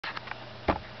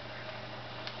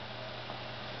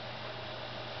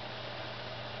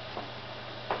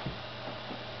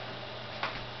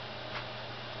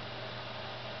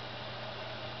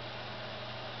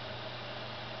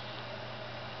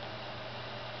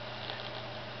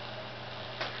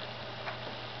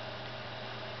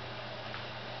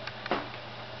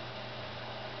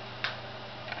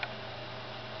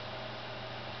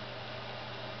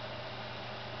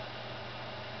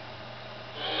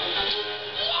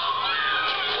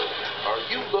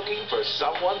For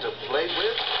someone to play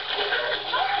with?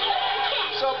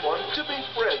 Someone to be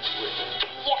friends with?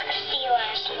 Yuck, see you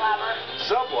later, lover.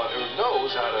 Someone who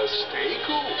knows how to stay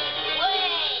cool? Way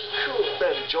cool.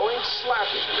 Then join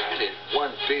Slappy And in one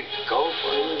big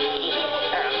gopher.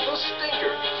 and the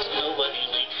Stinkers. Nobody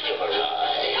leaves you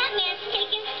alive. That man's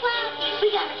taking Slappy.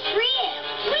 We gotta free him.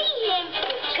 Free him.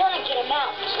 We're gonna get him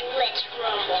out. Let's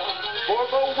rumble. For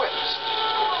the West,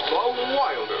 the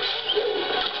Wilder,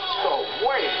 the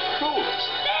way coolest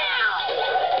Now!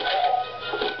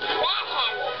 That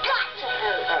has got to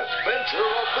hurt. adventure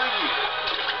of the year.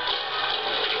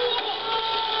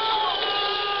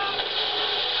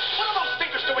 What are those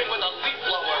fingers doing with a leaf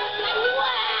blower?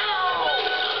 Wow!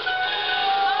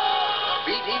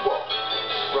 B.D. Wall,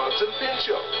 Bronson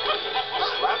Pinchot,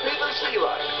 Slappy the Sea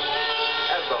Lion,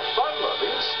 and the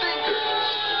fun-loving Stinkers.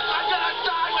 I'm gonna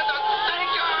die with a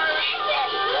stinkers!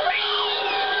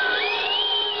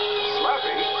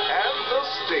 Slappy and the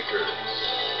Stinkers.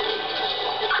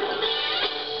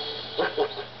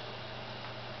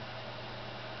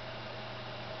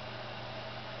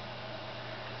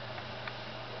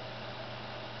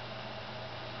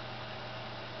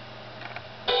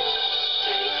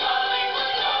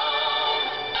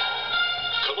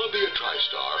 Columbia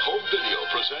Tristar Home Video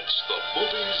presents the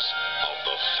movies of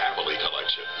the Family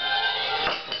Collection.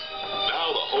 Now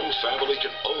the whole family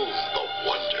can own the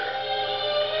wonder.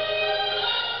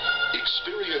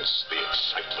 Experience the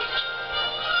excitement.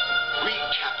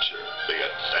 Recapture the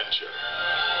adventure.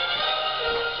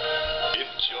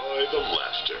 Enjoy the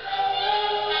laughter.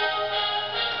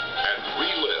 And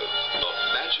relive the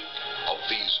magic of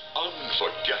these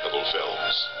unforgettable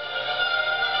films.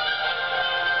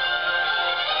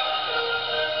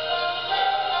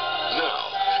 Now,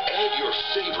 add your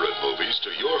favorite movies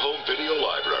to your home video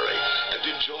library and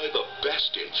enjoy the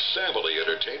best in family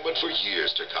entertainment for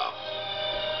years to come.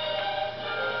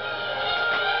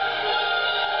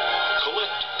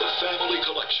 Collect the Family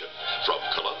Collection from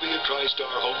Columbia Tristar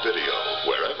Home Video,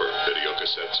 wherever video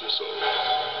cassettes are sold.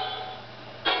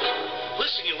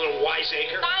 Listen, you little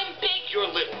wiseacre. I'm big. You're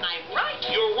little. I'm right.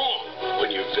 You're wrong.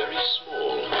 When you're very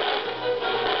small,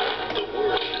 the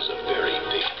world is a very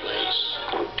big place.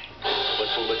 But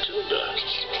for Matilda,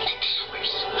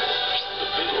 the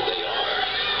bigger they are,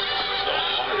 the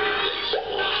harder they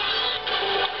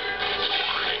fall.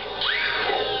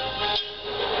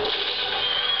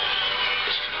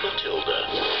 Matilda.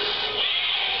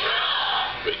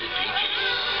 Rated PG.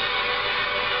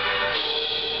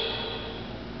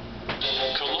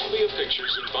 Columbia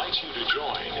Pictures invites you to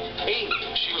join Amy.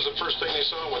 She was the first thing they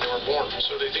saw when they were born,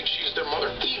 so they think she's their mother.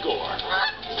 Igor,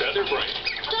 Featherbrain,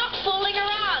 Stop fooling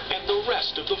around. and the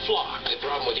rest of the flock The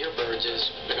problem with your birds is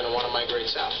they're going to want to migrate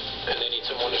south, and they need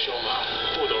someone to show them out.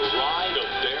 for the ride